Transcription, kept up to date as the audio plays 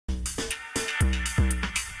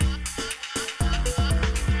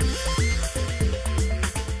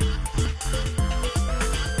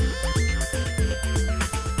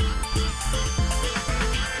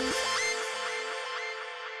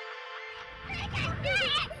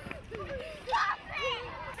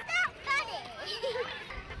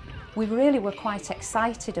We really were quite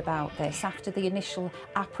excited about this after the initial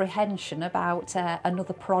apprehension about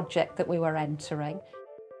another project that we were entering.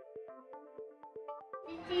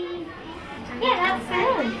 Yeah, that's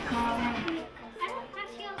good.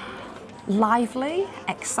 Lively,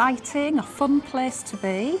 exciting, a fun place to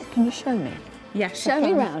be. Can you show me? Yes, show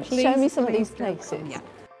me round. Show me some of these places. Yeah.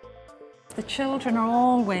 The children are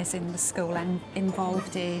always in the school and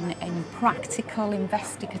involved in practical,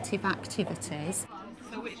 investigative activities.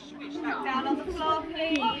 So which back down on the floor,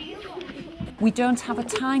 please. We don't have a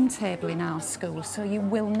timetable in our school, so you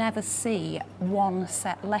will never see one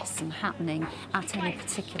set lesson happening at any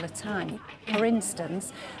particular time. For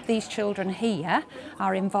instance, these children here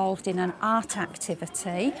are involved in an art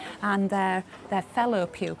activity, and their fellow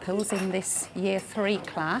pupils in this Year 3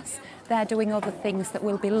 class, they're doing other things that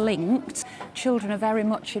will be linked. Children are very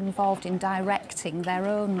much involved in directing their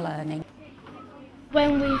own learning.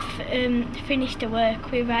 When we've finished a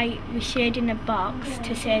work, we shade in a box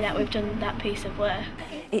to say that we've done that piece of work.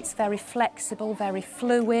 It's very flexible, very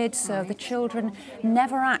fluid, so the children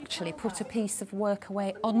never actually put a piece of work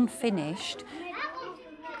away unfinished.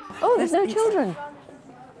 Oh, there's no children.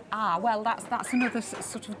 Ah, well, that's another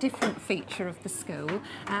sort of different feature of the school.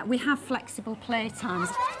 We have flexible playtimes.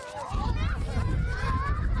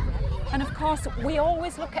 And of course, we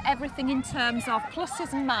always look at everything in terms of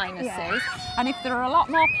pluses and minuses. And if there are a lot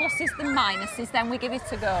more pluses than minuses, then we give it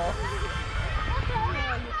a go.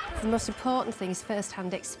 The most important thing is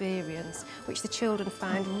first-hand experience, which the children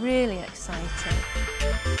find really exciting.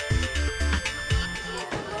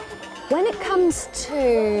 When it comes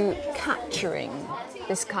to capturing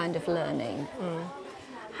this kind of learning,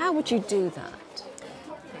 how would you do that?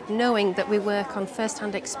 Knowing that we work on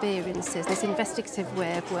first-hand experiences, this investigative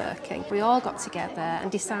way of working, we all got together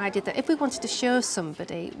and decided that if we wanted to show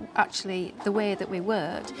somebody actually the way that we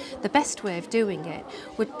worked, the best way of doing it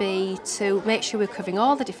would be to make sure we're covering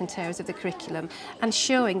all the different areas of the curriculum and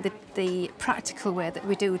showing the practical way that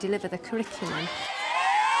we do deliver the curriculum.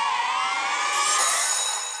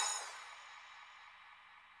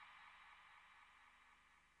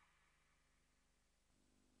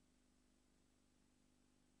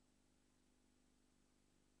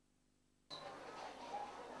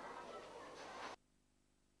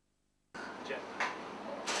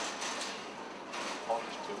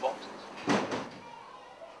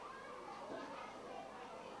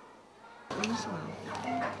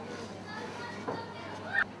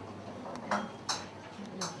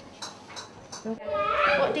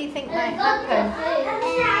 What do you think might happen?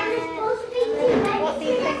 What do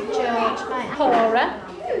you think, George, might happen? Cora,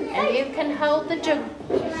 and you can hold the jug.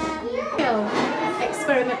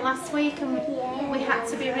 Experiment last week, and we had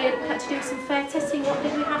to do some fair testing. What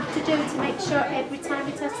did we have to do to make sure every time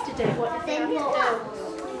we tested it? What did we have to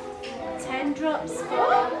do? 10 drops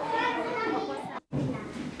for.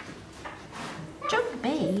 Jug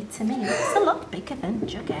B to me looks a lot bigger than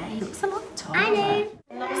Jug A. It looks a lot taller. I know.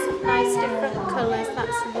 Lots of nice different colours.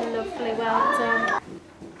 That's lovely. Well done.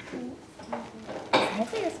 It's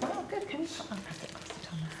heavy as well. Good. Can you put that across the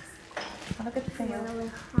Thomas? Have a good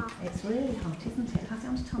feel. It's really hot, isn't it? Pass it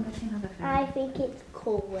on to Thomas and have a feel. I think it's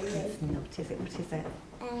cool. It's not, is it? What is it?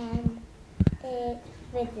 It's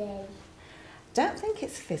fizzy. Don't think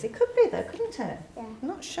it's fizzy. Could be though, couldn't it? Yeah. I'm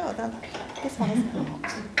not sure. Then this one is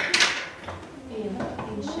hot. You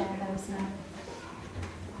can share those now.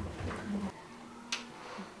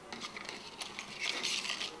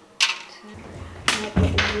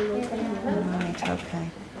 Right, okay.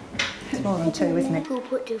 It's more than 2, isn't it? We'll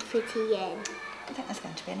put the fitty in. I think there's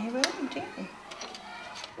going to be any room, do you?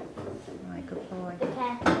 Right, good boy. Be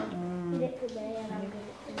careful. Give it to me and I'll give it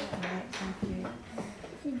to you. Right, thank you.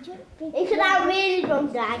 It's about really long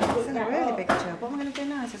drag. It's a really big job. What I'm going to do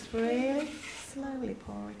now is just really slowly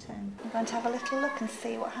pour it in. I'm going to have a little look and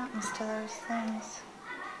see what happens to those things.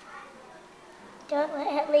 Don't let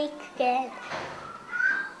it leak again.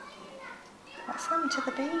 What's happening to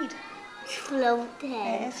the bead? It's floating.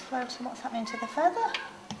 It is floating. What's happening to the feather?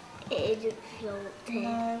 It isn't floating.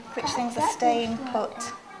 No. Which things are staying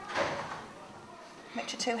put?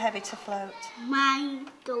 Which are too heavy to float? My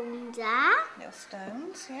stones are. Little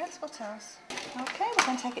stones, yes. What else? Okay, we're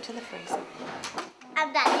going to take it to the freezer.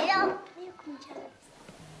 And that little.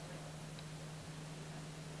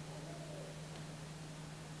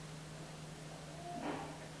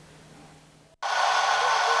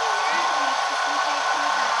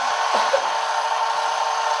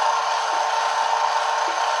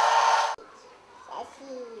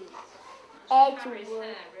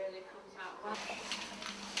 Edgewood.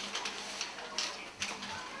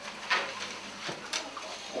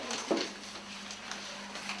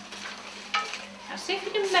 see if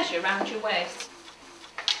you can measure around your waist.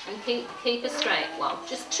 And keep a straight one.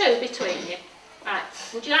 Just 2 between you. Right,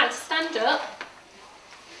 would you like to stand up?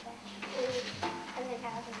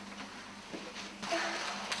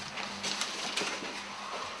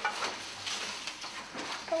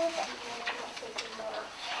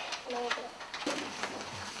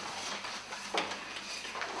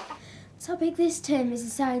 Topic this term is a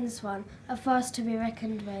science one, a force to be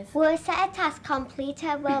reckoned with. We were set a task complete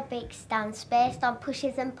aerobics dance based on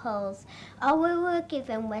pushes and pulls. All we were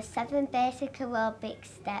given were 7 basic aerobic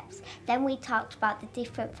steps. Then we talked about the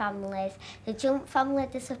different families, the jump family,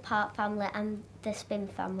 the support family and the spin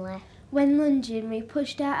family. When lunging, we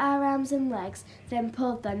pushed out our arms and legs, then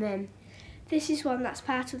pulled them in. This is one that's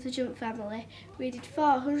part of the jump family. We did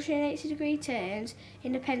 4 180-degree turns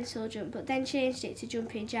in a pencil jump, but then changed it to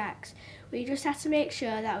jumping jacks. We just had to make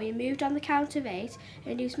sure that we moved on the count of 8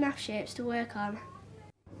 and used math shapes to work on.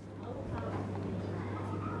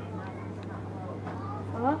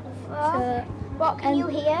 What can you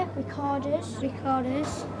hear? Recorders.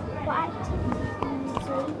 What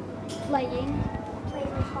activity? Playing.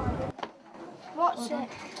 What's it?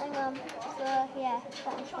 Hang on. So, yeah,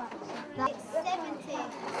 that's right. It's 70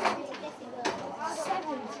 decibels. 70?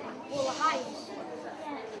 Well, the highest.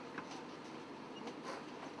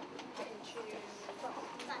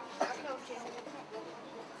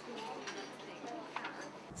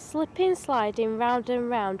 Slipping, sliding, round and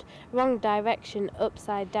round, wrong direction,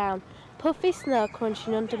 upside down. Puffy snow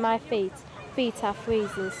crunching under my feet, feet are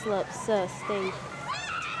freezing, slopes so steep.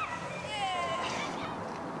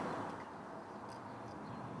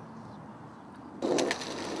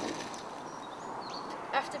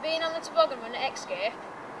 After being on the toboggan run at Escape,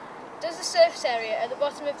 does the surface area at the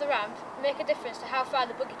bottom of the ramp make a difference to how far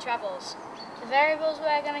the buggy travels? The variables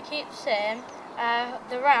we're going to keep the same are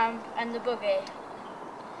the ramp and the buggy.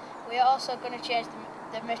 We are also going to change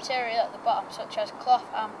the material at the bottom, such as cloth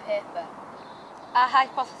and paper. Our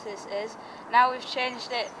hypothesis is, now we've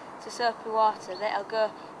changed it to soapy water, that it'll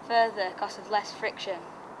go further because of less friction.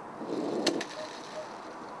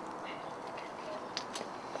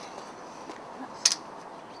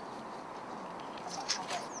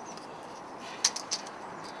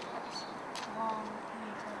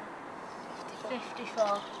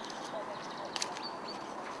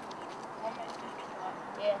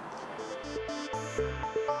 Yeah.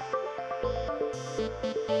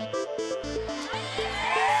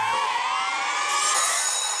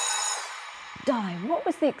 Di, what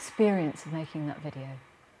was the experience of making that video?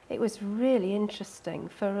 It was really interesting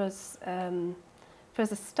for us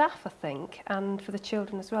as staff, I think, and for the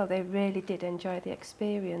children as well. They really did enjoy the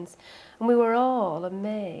experience. And we were all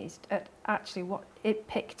amazed at actually what it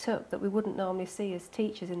picked up that we wouldn't normally see as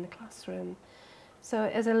teachers in the classroom. So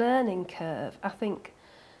as a learning curve, I think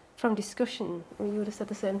from discussion, you would have said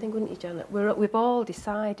the same thing, wouldn't you, Janet? We've all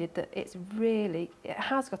decided that it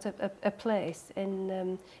has got a place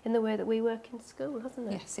in the way that we work in school, hasn't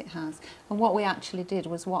it? Yes, it has. And what we actually did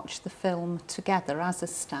was watch the film together as a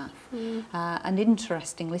staff. And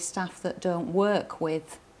interestingly, staff that don't work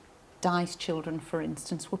with Di's children, for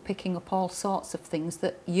instance, were picking up all sorts of things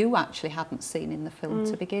that you actually hadn't seen in the film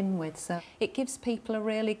to begin with. So it gives people a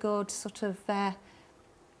really good sort of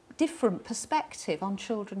different perspective on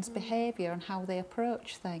children's behaviour and how they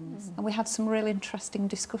approach things. And we had some really interesting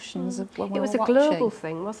discussions of when we were watching. It was a global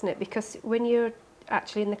thing, wasn't it? Because when you're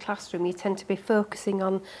actually in the classroom, you tend to be focusing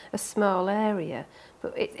on a small area.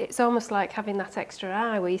 But it's almost like having that extra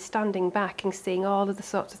eye where you're standing back and seeing all of the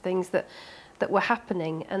sorts of things that were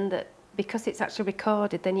happening, and that because it's actually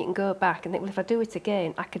recorded, then you can go back and think, well, if I do it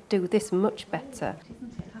again, I could do this much better.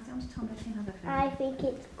 I think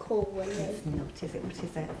it's cool. It's not, is it? What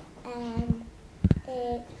is it?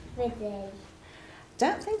 It's fizzy.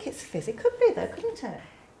 Don't think it's fizz. It could be though, couldn't it?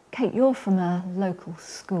 Kate, you're from a local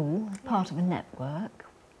school, part of a network.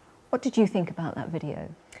 What did you think about that video?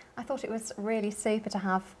 I thought it was really super to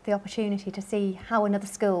have the opportunity to see how another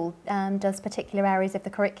school does particular areas of the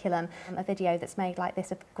curriculum. A video that's made like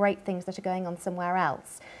this of great things that are going on somewhere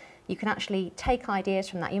else. You can actually take ideas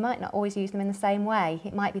from that. You might not always use them in the same way.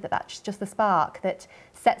 It might be that that's just the spark that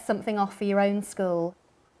sets something off for your own school.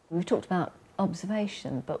 We've talked about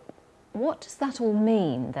observation, but what does that all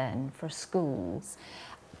mean then for schools?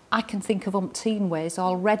 I can think of umpteen ways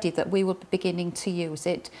already that we will be beginning to use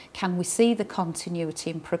it. Can we see the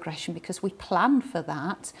continuity and progression because we plan for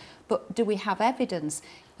that, but do we have evidence?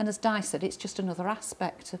 And as Di said, it's just another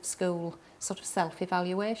aspect of school sort of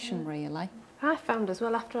self-evaluation really. I found as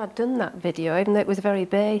well, after I'd done that video, even though it was very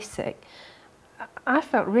basic, I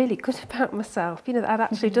felt really good about myself, you know, that I'd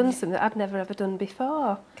actually done something that I'd never ever done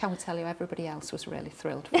before. Can we tell you, everybody else was really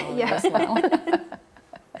thrilled for you Yeah. as well.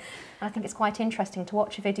 I think it's quite interesting to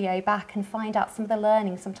watch a video back and find out some of the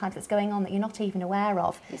learning sometimes that's going on that you're not even aware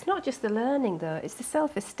of. It's not just the learning though, it's the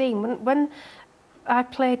self-esteem. When I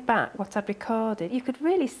played back what I'd recorded, you could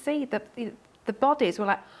really see that the bodies were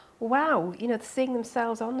like, wow, you know, they're seeing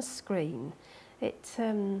themselves on the screen.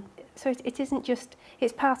 So it isn't just,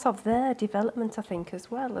 it's part of their development, I think, as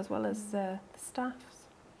well as the staff's.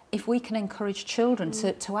 If we can encourage children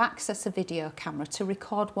to access a video camera, to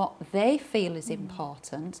record what they feel is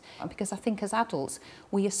important, because I think as adults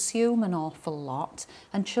we assume an awful lot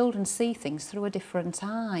and children see things through a different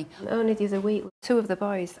eye. Only the other week, 2 of the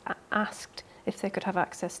boys asked if they could have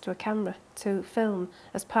access to a camera to film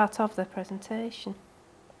as part of their presentation.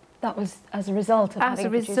 That was as a result of having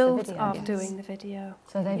produced the video? of doing the video.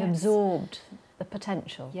 So they've absorbed the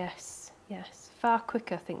potential? Yes, yes. Far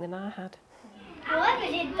quicker, I think, than I had. Whoever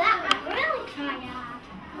did that was really kind of hard.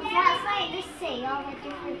 That's like the sea, all the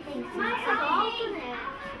different things.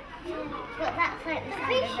 But that's like the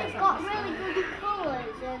fish has got really good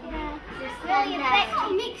colours and it's really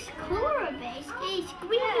effective. Mixed colour a bit. It's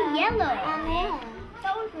green and yellow.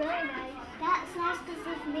 That was really nice. That's nice because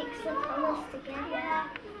they've mixed the colours together. Yeah.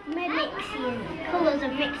 Mixing colours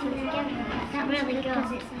and mixing together. That's really good.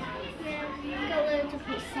 It's got loads of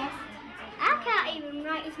pieces. I can't even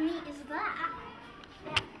write as neat as that.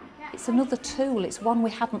 It's another tool, it's one we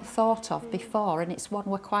hadn't thought of before and it's one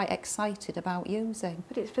we're quite excited about using.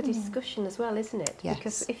 But it's for discussion as well, isn't it? Yes.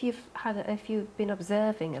 Because if you've been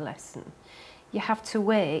observing a lesson, you have to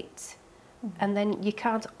wait and then you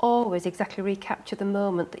can't always exactly recapture the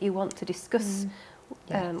moment that you want to discuss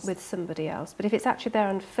with somebody else. But if it's actually there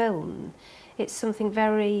on film, it's something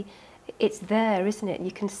very, it's there, isn't it? And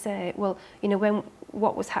you can say, well, you know,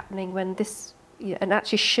 what was happening when this, and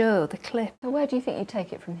actually show the clip. So where do you think you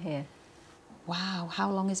take it from here? Wow, how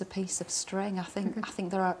long is a piece of string? I think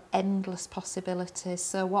there are endless possibilities.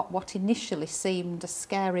 So what initially seemed a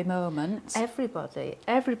scary moment. Everybody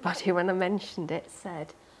when I mentioned it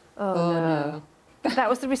said, oh no. That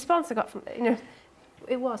was the response I got from, you know,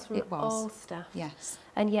 it was from all staff. Yes.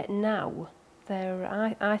 And yet now,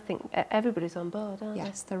 I think everybody's on board, aren't they?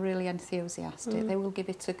 Yes, they're really enthusiastic. They will give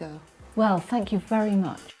it a go. Well, thank you very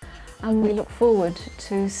much. And we look forward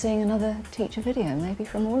to seeing another teacher video, maybe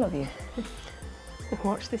from all of you.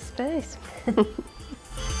 Watch this space.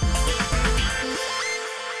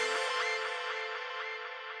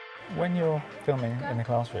 When you're filming in the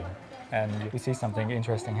classroom and you see something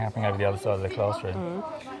interesting happening over the other side of the classroom,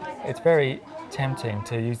 it's very tempting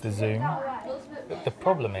to use the zoom. The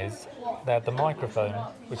problem is that the microphone,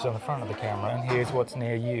 which is on the front of the camera, hears what's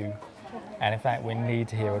near you. And in fact, we need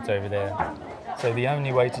to hear what's over there. So the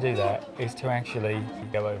only way to do that is to actually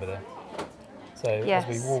go over there. So as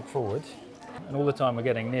we walk forward, and all the time we're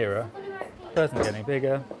getting nearer, the person's getting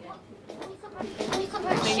bigger, and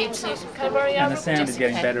the sound is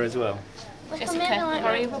getting better as well. Jessica,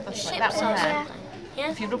 carry a rubber foot, that one there.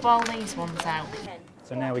 If you rub all these ones out.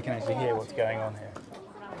 So now we can actually hear what's going on here.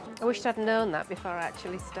 I wished I'd known that before I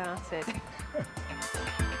actually started.